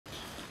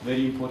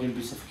very important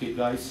piece of kit,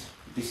 guys.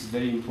 This is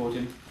very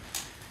important.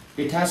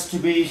 It has to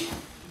be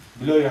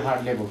below your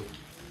heart level.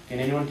 Can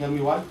anyone tell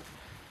me why?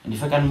 And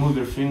if I can move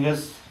your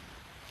fingers,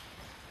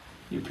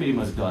 you're pretty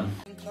much done.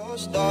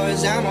 Closed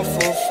doors, I'm a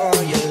fool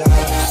for your love.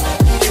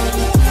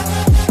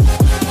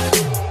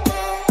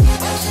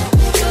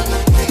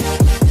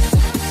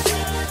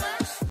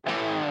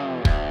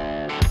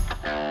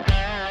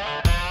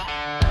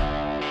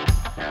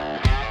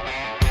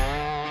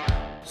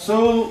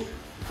 So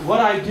what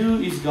I do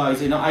is,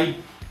 guys, you know, I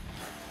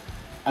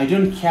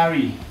don't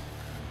carry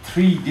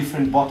 3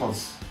 different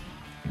bottles.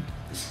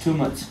 It's too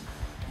much.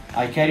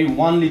 I carry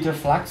 1 liter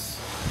flask,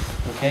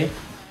 okay?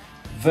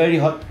 Very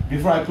hot.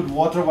 Before I put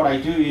water, what I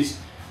do is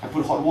I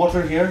put hot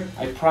water here,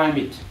 I prime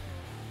it.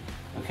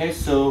 Okay,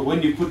 so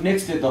when you put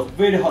next to it the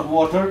very hot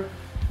water,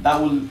 that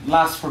will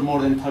last for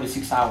more than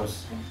 36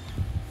 hours.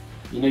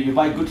 You know, you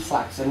buy good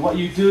flax, and what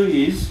you do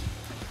is,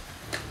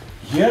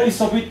 here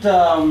is a bit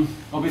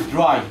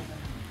dry,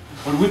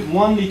 but with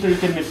 1 liter you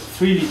can make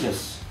 3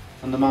 liters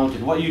on the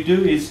mountain. What you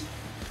do is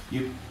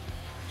you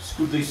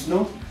scoop the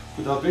snow,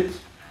 put a bit.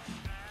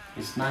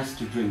 It's nice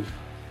to drink.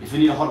 If you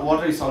need hot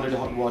water, it's already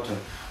hot water.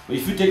 But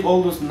if you take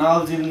all those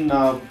Nalgene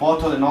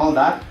bottle and all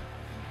that,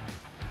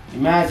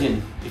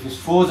 imagine if it's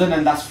frozen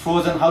and that's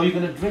frozen, how are you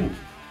gonna drink?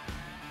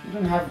 You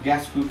don't have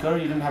gas cooker,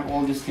 you don't have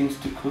all these things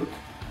to cook.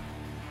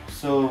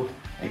 So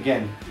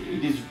again,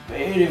 it is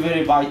very,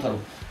 very vital.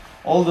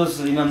 All those,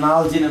 you know,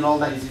 Nalgene and all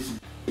that is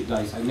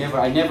guys. I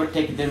never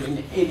take them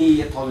in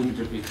any 1,000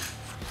 meter peak.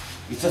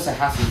 It's just a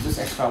hassle, it's just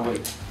extra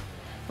weight.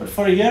 But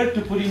for a year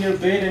to put in your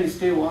bed and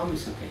stay warm,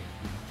 it's okay.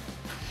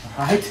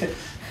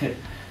 Right?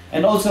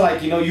 And also,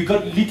 like, you know, you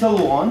got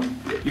little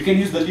one, you can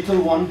use the little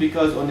one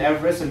because on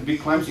Everest and big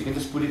climbs you can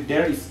just put it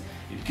there. It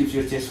keeps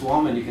your chest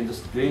warm and you can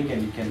just drink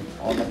and you can,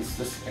 all that is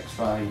just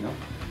extra, you know,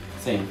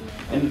 same.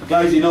 And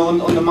guys, you know,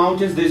 on the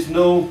mountains there's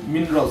no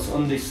minerals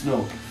on the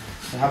snow.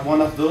 So have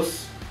one of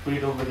those, put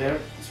it over there,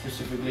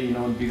 specifically, you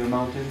know, on bigger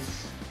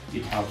mountains,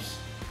 it helps.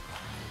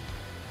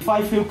 If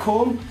I feel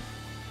cold,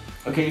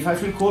 okay, if I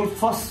feel cold,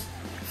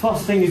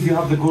 first thing is you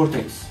have the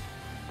Gore-Tex,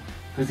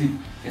 because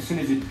as soon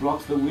as it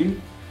blocks the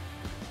wind,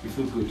 you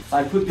feel good. So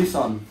I put this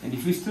on, and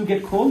if you still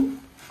get cold,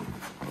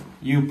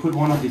 you put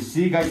one of these.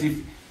 See, guys, if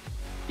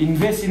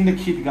invest in the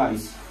kit,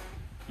 guys.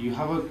 You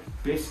have a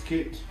best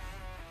kit,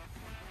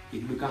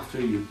 it look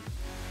after you.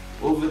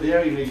 Over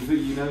there,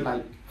 you know,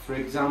 like for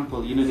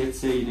example, you know, let's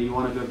say, you know, you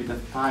want to go a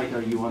bit tight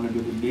or you want to go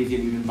a bit lazy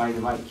and you didn't buy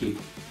the right kit.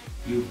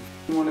 You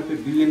want to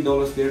pay $1 billion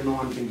there, no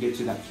one can get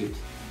you that kit.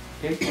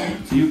 Okay,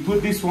 so you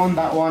put this one,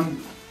 that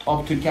one,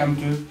 up to Camp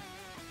 2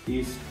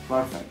 is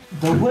perfect.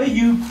 The way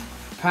you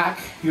pack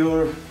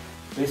your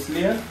base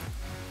layer,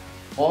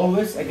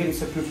 always, again,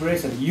 it's a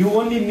preparation. You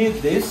only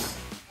need this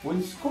when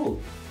it's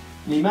cold.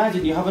 And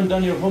imagine you haven't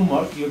done your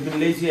homework, you've been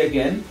lazy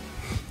again.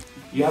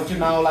 You have to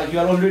now, like, you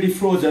are already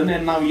frozen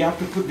and now you have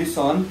to put this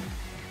on.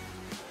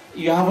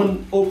 You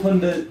haven't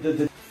opened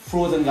the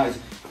frozen, guys.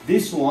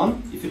 This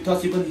one, if you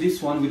touch even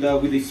this one with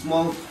a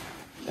small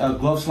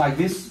gloves like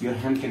this, your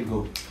hand can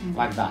go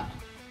like that.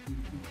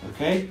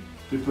 Okay,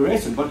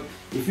 preparation. But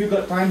if you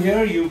got time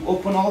here, you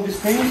open all these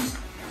things,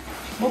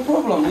 no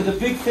problem. With a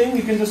big thing,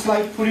 you can just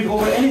like put it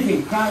over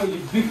anything, crown,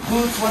 big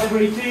boots, whatever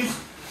it is,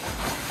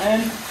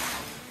 and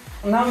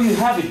now you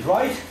have it,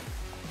 right?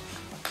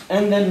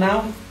 And then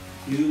now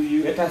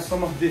you attach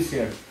some of this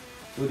here.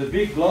 With the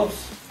big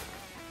gloves,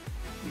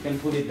 you can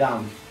pull it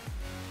down.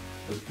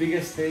 The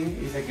biggest thing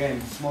is, again,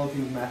 small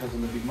things matters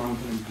on the big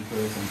mountain and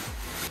preparation.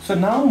 So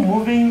now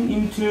moving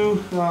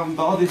into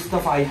the other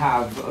stuff I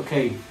have.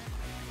 Okay.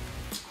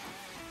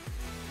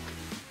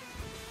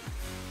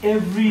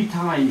 Every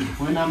time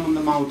when I'm on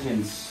the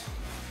mountains,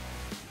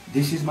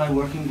 this is my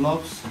working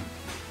gloves.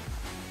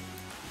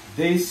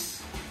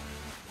 This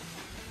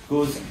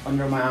goes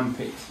under my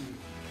armpit.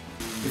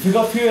 If you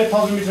got few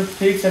 1,000 meter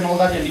peaks and all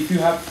that, and if you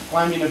have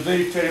climbed in a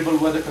very terrible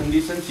weather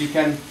conditions, you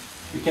can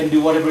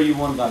do whatever you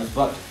want, guys.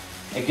 But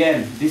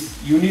again,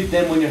 you need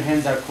them when your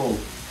hands are cold.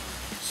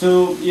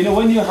 So, you know,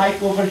 when you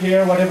hike over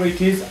here, whatever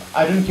it is,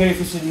 I don't care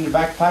if it's in your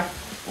backpack.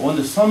 On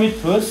the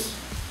summit push,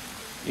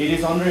 it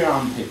is under your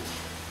armpit.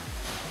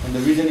 And the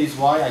reason is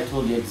why, I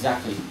told you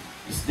exactly.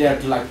 It's there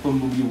to like boom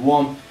boom, you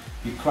warm,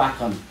 you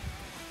crack on.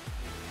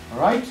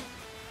 Alright?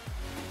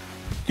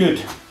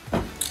 Good.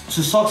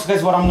 So socks,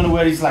 guys, what I'm gonna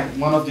wear is like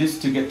one of these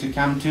to get to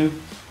Camp 2.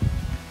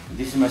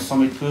 This is my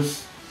summit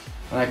push.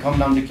 When I come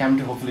down to Camp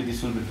 2, hopefully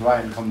this will be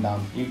dry and come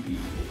down.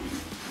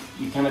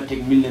 You cannot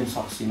take million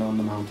socks, you know, on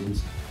the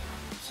mountains.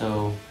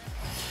 So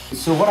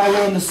what I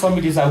wear on the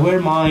summit is I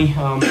wear my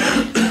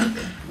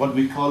what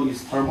we call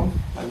is thermal,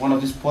 like one of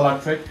these polar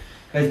trek.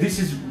 Guys, this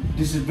is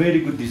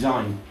very good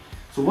design.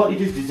 So what it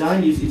is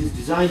designed is, it is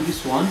designed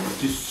this one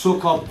to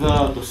soak up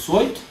the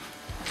sweat,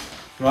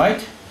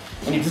 right?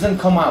 And it doesn't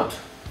come out.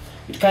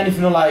 It kind of,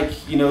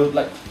 you know,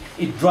 like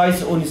it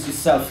dries on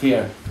itself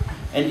here.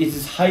 And it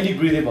is highly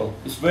breathable.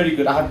 It's very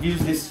good. I have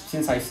used this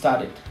since I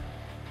started.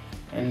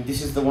 And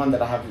this is the one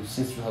that I have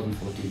since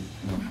 2014.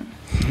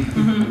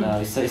 No.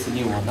 It's a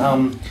new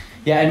one.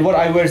 Yeah, and what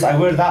I wear is, I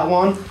wear that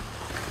one.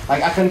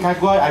 Like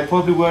Aconcagua, I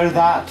probably wear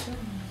that,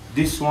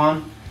 this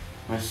one,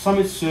 my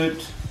summit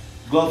suit,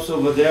 gloves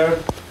over there,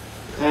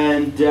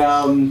 and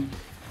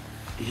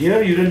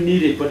here you don't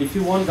need it, but if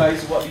you want,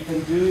 guys, what you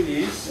can do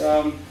is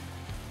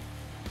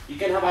you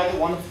can have either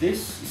one of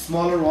this,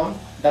 smaller one,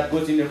 that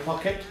goes in your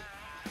pocket.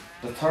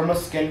 The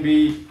thermos can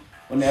be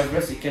on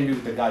Everest, it can be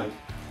with the guide.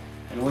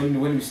 And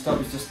when we stop,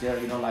 it's just there,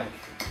 you know, like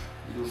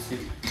you'll see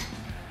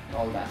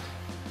all that.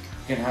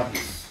 You can have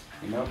this,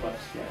 you know, but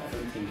yeah, I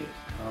don't think it.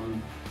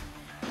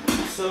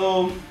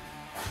 So,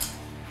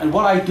 and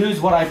what I do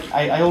is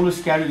I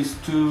always carry these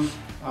two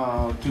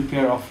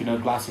pair of, you know,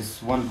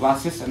 glasses. One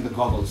glasses and the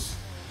goggles.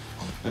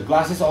 The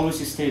glasses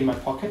always stay in my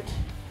pocket.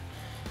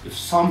 If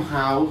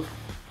somehow,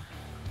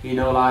 you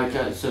know, like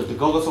so the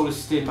goggles always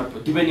stay in my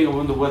pocket. Depending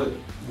on the weather,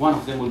 one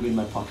of them will be in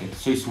my pocket,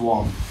 so it's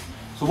warm.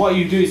 So what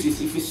you do is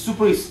if it's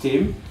super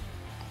steam,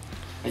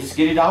 I just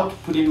get it out,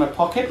 put it in my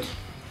pocket,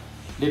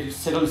 let it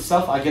settle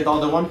itself. I get the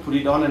other one, put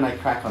it on, and I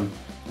crack on.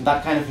 And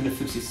that kind of, you know,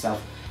 fixes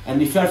itself.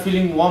 And if you are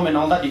feeling warm and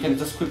all that, you can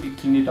just quickly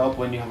clean it up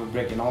when you have a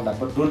break and all that.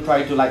 But don't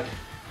try to like,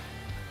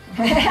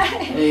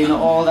 you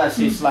know, all that.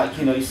 So it's like,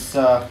 you know, it's.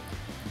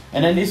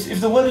 And then if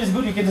the weather is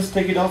good, you can just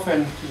take it off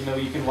and, you know,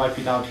 you can wipe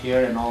it out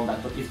here and all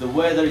that. But if the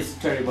weather is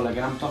terrible,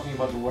 again, I'm talking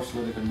about the worst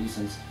weather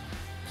conditions,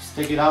 just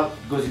take it out,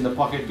 it goes in the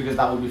pocket because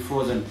that will be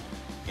frozen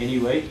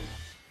anyway.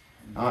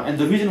 And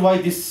the reason why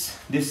this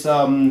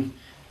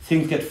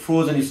things get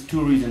frozen is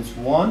two reasons.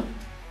 One,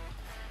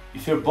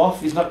 if your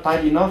buff is not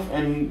tight enough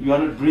and you are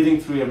not breathing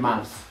through your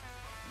mouth,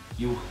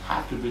 you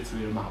have to breathe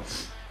through your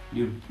mouth.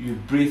 You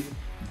breathe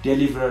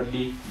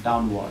deliberately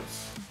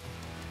downwards.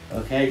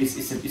 Okay,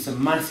 it's a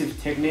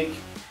massive technique.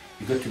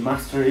 You got to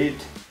master it.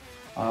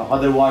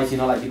 Otherwise, you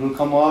know, like it will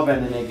come up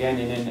and then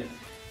again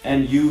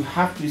and you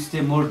have to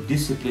stay more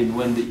disciplined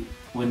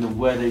when the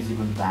weather is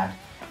even bad.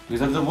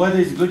 Because if the weather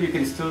is good, you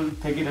can still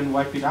take it and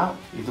wipe it out.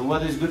 If the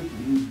weather is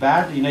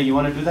bad, you know, you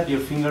want to do that,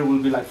 your finger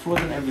will be like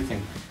frozen,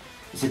 everything.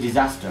 It's a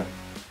disaster.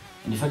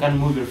 And if I can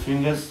move your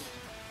fingers,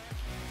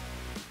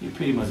 you're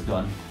pretty much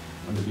gone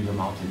on the bigger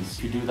mountains.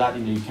 If you do that,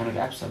 you know, you cannot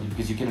absorb it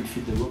because you cannot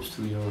fit the ropes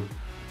through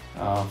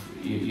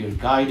your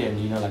guide, and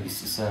you know, like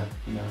it's a,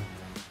 you know,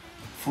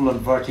 full-on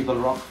vertical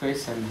rock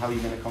face, and how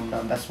you're gonna come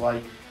down. That's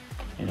why,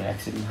 you know,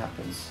 accident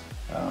happens.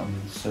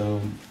 So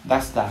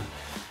that's that.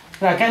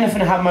 So I kind of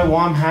have my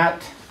warm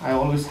hat. I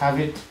always have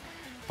it,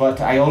 but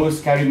I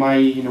always carry my,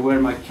 you know, wear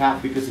my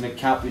cap because in a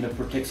cap, you know,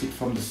 protects it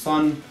from the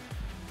sun.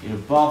 You know,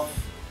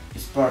 buff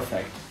is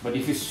perfect. But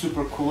if it's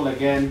super cool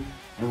again,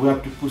 and we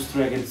have to push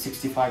through again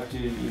 65 to,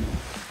 you know,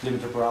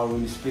 km/h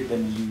when you speed,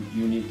 then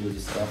you need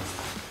those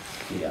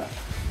stuff. Yeah.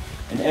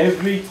 And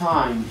every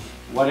time,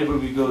 wherever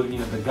we go, you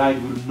know, the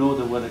guide will know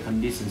the weather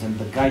conditions, and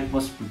the guide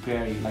must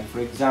prepare you. Like for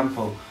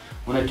example,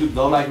 when I took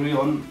Dhaulagiri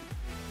on,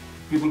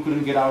 people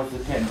couldn't get out of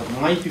the tent, but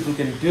my people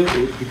can do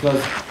it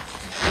because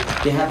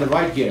they had the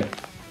right gear.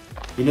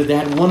 You know, they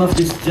had one of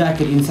this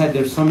jacket inside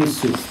their summit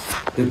suit.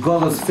 The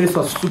goggles, face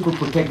was super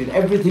protected.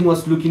 Everything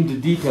was looking to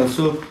detail.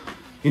 So,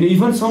 you know,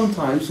 even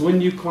sometimes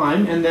when you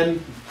climb and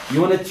then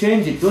you want to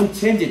change it, don't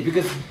change it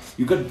because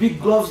you got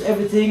big gloves,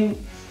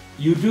 everything.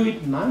 You do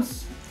it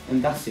nice,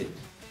 and that's it.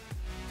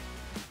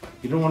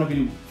 You don't want to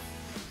be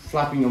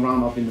flapping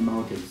around up in the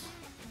mountains.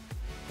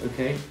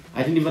 Okay?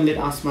 I didn't even let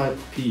Asma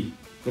pee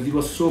because it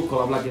was so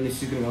cold. I'm like, in the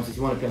secret house, if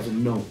you want to pee, I said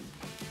no,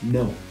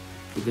 no,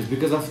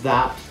 because of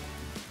that,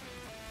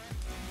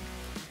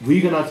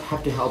 we're gonna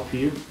have to help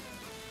you.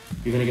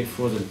 You're gonna get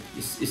frozen.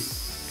 It's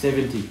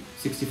 70,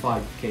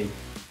 65k.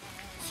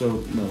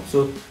 So no.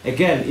 So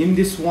again, in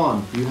this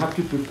one, you have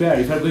to prepare.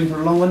 If you're going for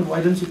a long one,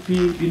 why don't you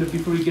pee, you know,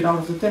 before you get out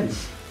of the tent?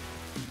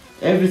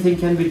 Everything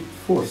can be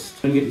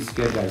forced. Don't get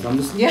scared, guys. I'm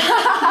just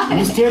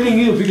telling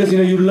you because, you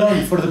know, you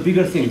learn for the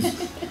bigger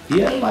things.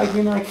 Yeah, like,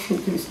 you know, I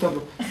can stop.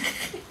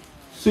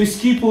 So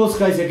ski poles,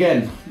 guys,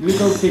 again,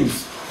 little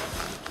things.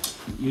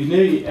 You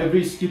know,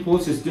 every ski pole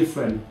is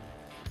different.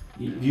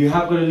 You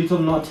have got a little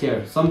knot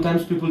here.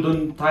 Sometimes people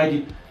don't tie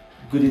it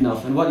good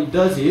enough, and what it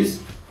does is,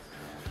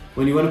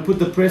 when you want to put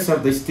the pressure,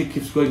 the stick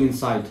keeps going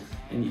inside,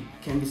 and it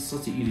can be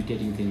such an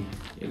irritating thing.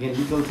 Again,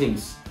 little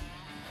things.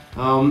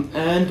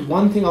 And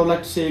one thing I would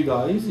like to say,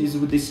 guys, is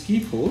with the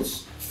ski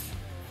poles,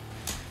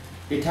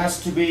 it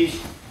has to be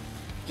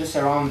just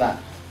around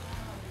that,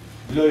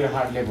 below your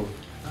heart level.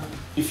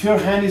 If your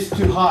hand is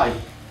too high,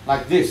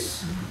 like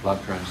this,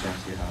 blood pressure,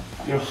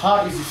 yeah. Your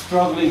heart is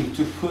struggling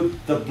to put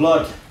the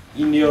blood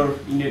in your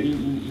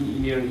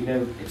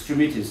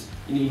extremities,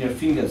 in your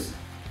fingers.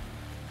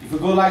 If you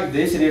go like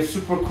this and you're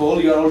super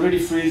cold, you are already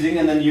freezing,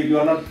 and then you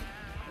are not,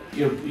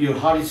 your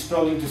heart is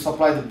struggling to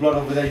supply the blood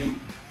over there. You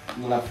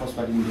will have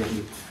frostbite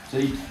immediately.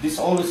 So this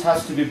always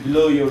has to be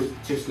below your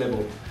chest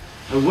level.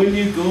 And when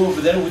you go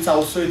over there, which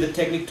I'll show you the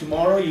technique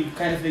tomorrow, you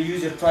kind of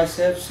use your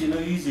triceps, you know,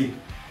 easy.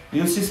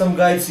 You'll see some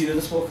guys, you know,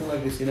 just walking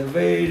like this, you know,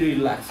 very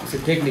relaxed. It's a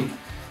technique.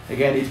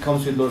 Again, it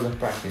comes with loads of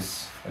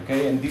practice.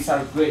 Okay, and these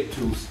are great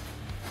tools.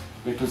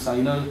 Because I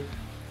know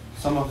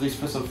some of these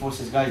special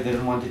forces guys, they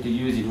don't want to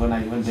use it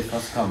when they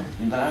first come.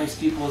 In the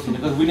ski poles,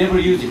 because we never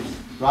use it,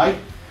 right?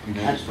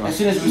 As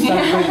soon as we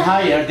started going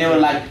higher, they were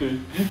like,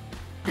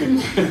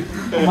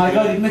 oh my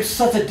god, it makes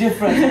such a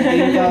difference.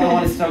 And the other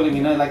one is struggling,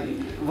 you know, like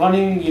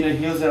running, you know,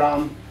 hills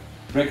around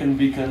Brecon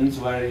Beacons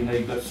where, you know,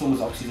 you got so much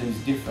oxygen is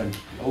different.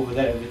 Over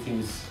there, everything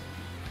is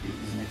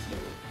next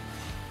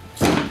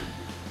level.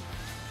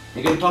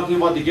 Again, talking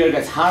about the gear,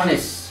 guys,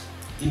 harness,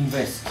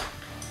 invest.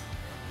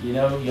 You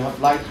know, you have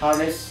light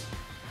harness.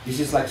 This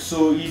is like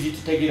so easy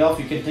to take it off.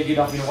 You can take it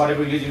off, you know,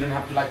 whatever it is. You don't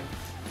have to like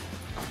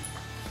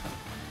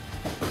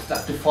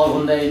start to fall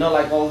on there, you know,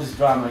 like all this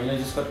drama. You know,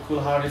 just got cool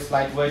harness,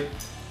 lightweight,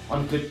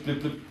 unclip,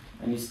 clip, clip,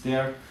 and it's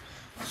there.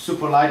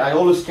 Super light. I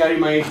always carry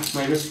my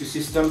rescue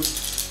system.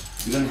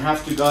 You don't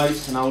have to,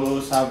 guys, and I will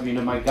always have, you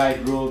know, my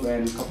guide rope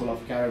and a couple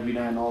of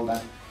carabiner and all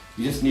that.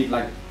 You just need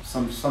like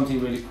something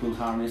really cool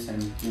harness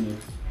and, you know,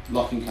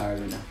 locking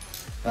carabiner.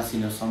 That's, you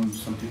know, some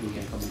people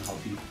can come and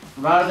help you.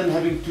 Rather than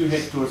having two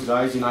head tours,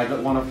 guys, you know, I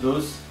got one of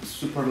those,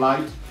 super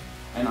light,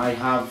 and I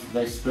have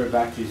the spare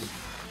batteries.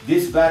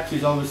 These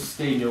batteries always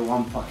stay in your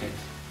one pocket,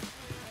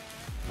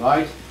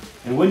 right?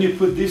 And when you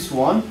put this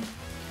one,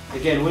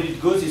 again, when it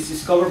goes,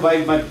 it's covered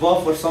by my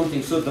buff or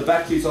something, so the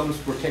battery is always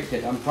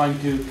protected. I'm trying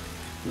to,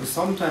 because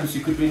sometimes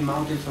you could be in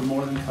mountains for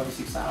more than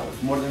 36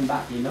 hours, more than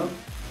that, you know?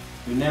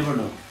 You never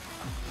know.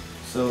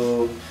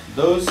 So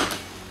those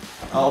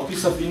are a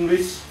piece of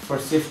inReach for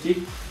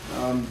safety.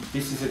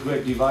 This is a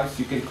great device.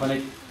 You can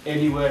connect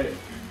anywhere,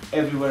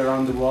 everywhere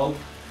around the world.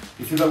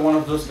 If you got one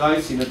of those,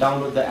 guys, you know,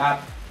 download the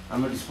app.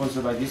 I'm not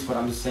sponsored by this, but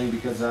I'm just saying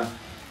because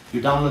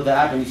you download the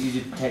app and it's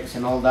easy to text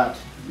and all that,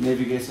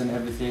 navigation,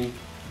 everything.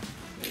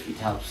 It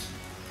helps,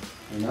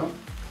 you know.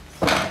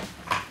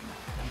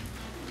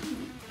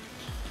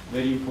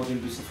 Very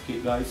important piece of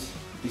kit, guys.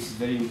 This is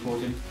very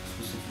important,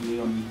 specifically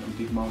on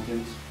big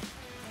mountains.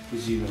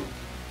 Zero.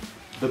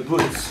 The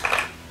boots.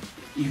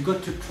 You've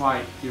got to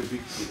try your big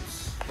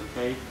boots,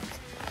 okay?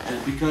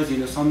 And because, you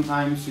know,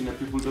 sometimes, you know,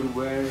 people don't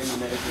wear, you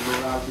know, at the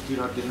lower altitude,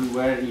 or they don't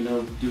wear, you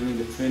know, during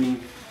the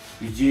training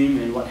regime,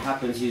 and what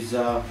happens is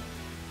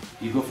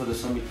you go for the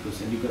summit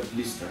course and you got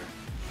blister.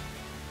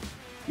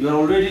 You are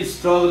already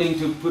struggling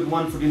to put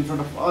one foot in front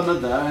of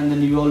another, and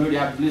then you already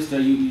have blister.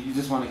 You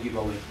just want to give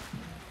away,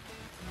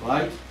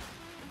 right?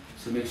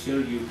 So make sure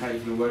you kind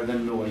of wear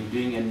them, know what you're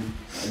doing, and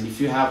if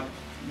you have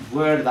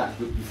wear that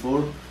boot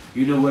before,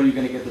 you know where you're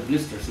going to get the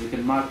blister, so you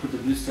can mark with the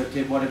blister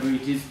tape, whatever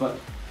it is, but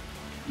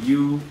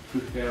you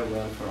prepare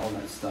well for all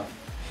that stuff.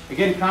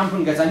 Again,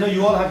 crampon, guys, I know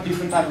you all have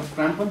different type of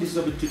crampon. This is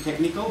a bit too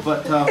technical,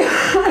 but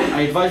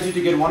I advise you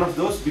to get one of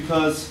those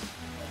because,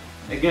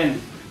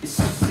 again, it's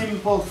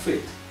simple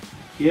fit.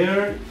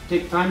 Here,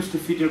 take times to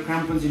fit your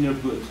crampons in your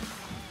boot.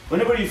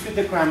 Whenever you fit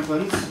the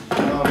crampons,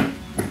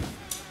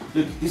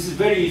 look, this is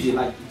very easy,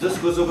 like it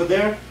just goes over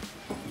there.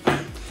 2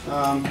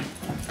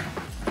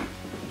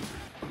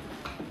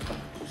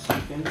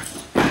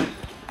 seconds.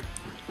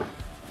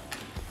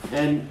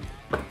 And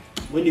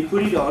when you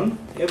put it on,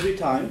 every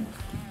time,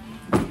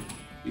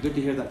 you get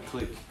to hear that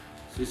click,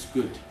 so it's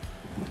good.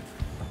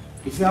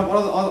 If you have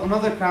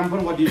another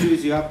crampon, what you do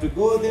is you have to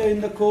go there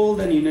in the cold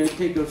and, you know,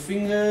 take your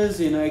fingers,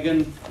 you know,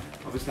 again,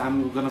 obviously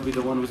I'm going to be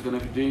the one who's going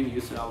to be doing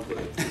it, so I'll do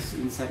it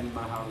inside in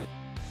my house.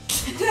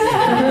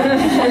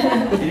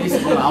 It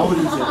is cool, I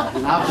wouldn't say that.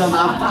 And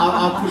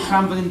I've put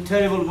crampon in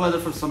terrible weather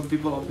for some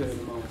people up here in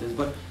the mountains,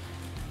 but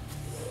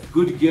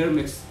good gear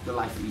makes the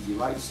life easy,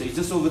 right? So it's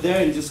just over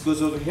there and it just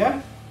goes over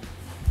here.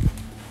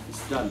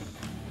 It's done,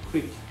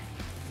 quick.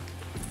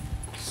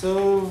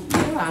 So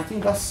yeah, I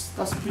think that's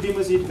pretty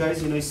much it,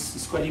 guys. You know,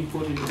 it's quite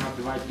important to have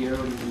the right gear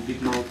on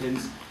big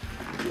mountains.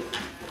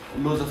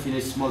 Loads of, you know,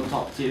 small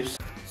top tips.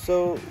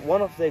 So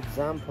one of the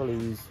example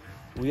is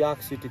we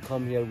ask you to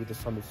come here with a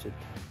summit suit,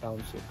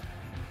 down suit.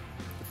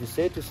 If you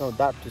say to some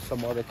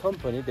other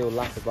company, they will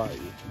laugh about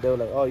you. They will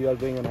like, oh, you are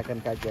going on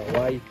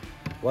Aconcagua.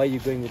 Why are you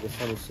going with a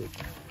summit suit?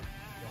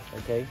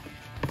 Okay.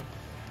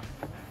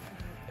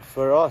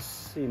 For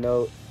us, you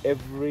know,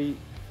 everything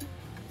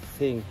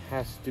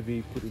has to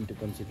be put into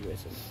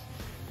consideration.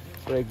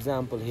 For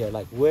example, here,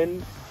 like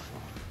when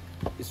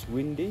it's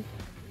windy,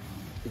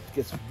 it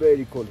gets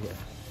very cold here.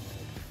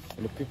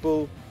 And the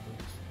people,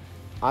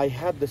 I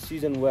had the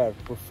season where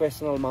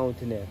professional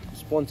mountaineer,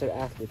 sponsored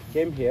athlete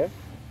came here,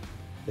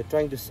 they're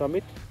trying to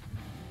summit,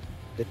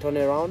 they turn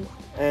around,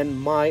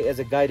 and as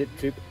a guided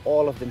trip,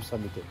 all of them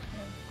summited.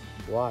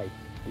 Why?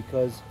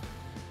 Because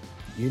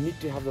you need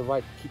to have the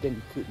right kit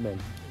and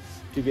equipment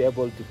to be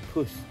able to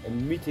push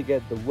and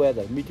mitigate the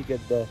weather, mitigate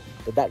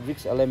that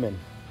risk element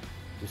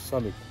to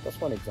summit.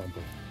 That's one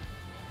example.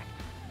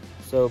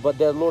 So, but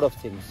there are a lot of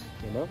things,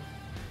 you know.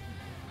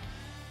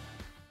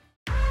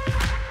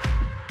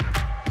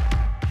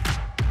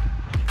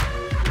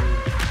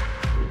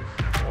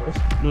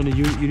 No,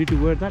 you need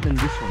to wear that and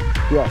this one.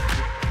 Yeah.